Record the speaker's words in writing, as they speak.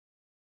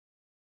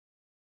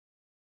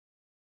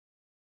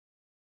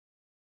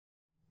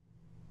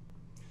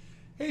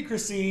Hey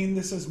Christine,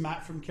 this is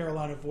Matt from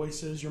Carolina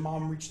Voices. Your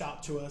mom reached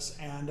out to us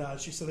and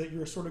she said that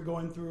you're sort of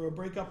going through a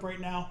breakup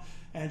right now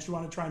and she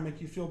wanted to try and make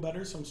you feel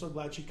better, so I'm so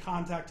glad she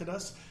contacted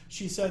us.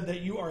 She said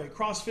that you are a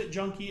CrossFit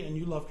junkie and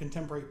you love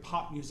contemporary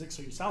pop music,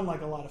 so you sound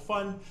like a lot of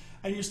fun.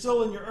 And you're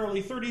still in your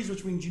early 30s,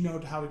 which means you know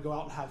how to go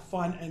out and have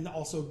fun and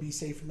also be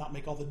safe and not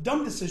make all the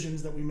dumb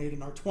decisions that we made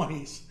in our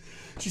 20s.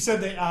 She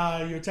said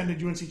that you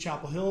attended UNC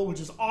Chapel Hill,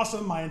 which is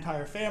awesome. My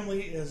entire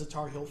family is a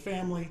Tar Heel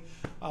family.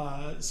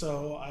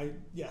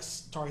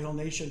 Yes, Tar Heel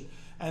Nation.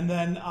 And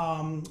then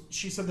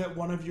she said that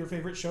one of your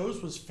favorite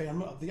shows was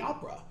Phantom of the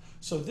Opera.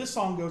 So this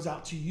song goes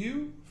out to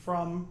you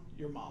from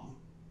your mom.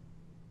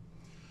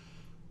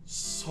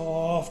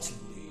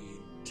 Softly,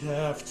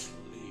 deftly,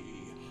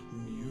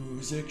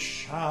 music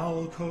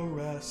shall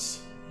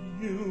caress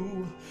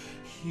you.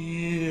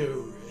 Hear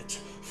it,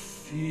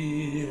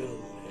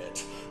 feel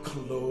it,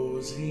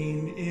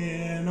 closing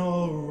in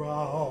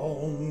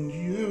around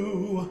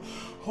you.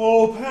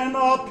 Open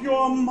up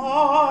your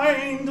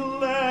mind,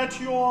 let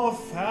your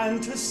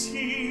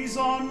fantasies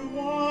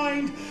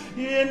unwind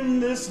in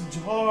this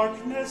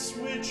darkness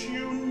which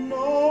you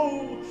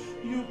know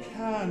you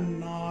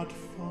cannot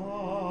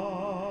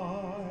fight.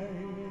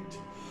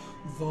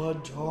 The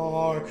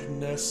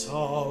darkness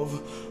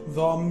of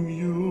the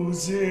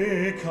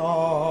music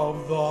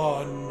of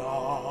the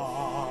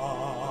night.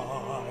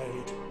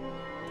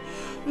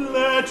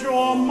 Let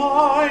your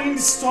mind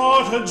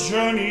start a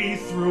journey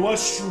through a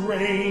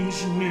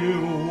strange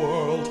new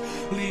world.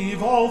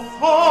 Leave all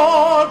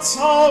thoughts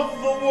of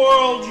the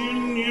world you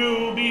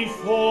knew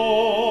before.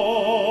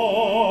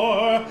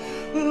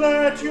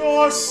 Let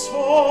your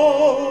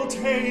soul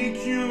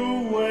take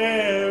you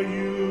where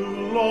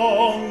you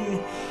long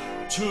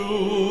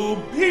to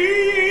be.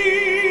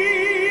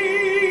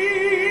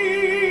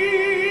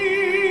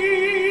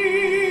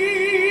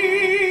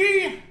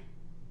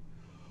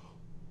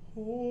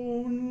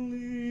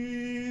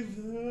 Only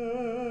then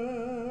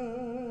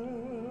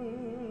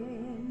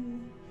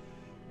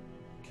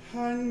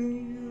can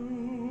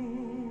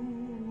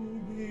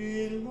you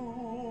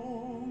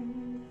belong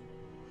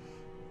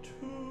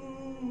to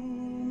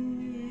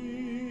me.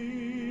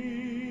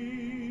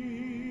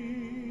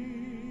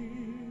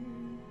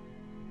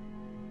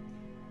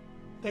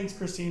 Thanks,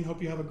 Christine.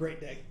 Hope you have a great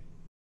day.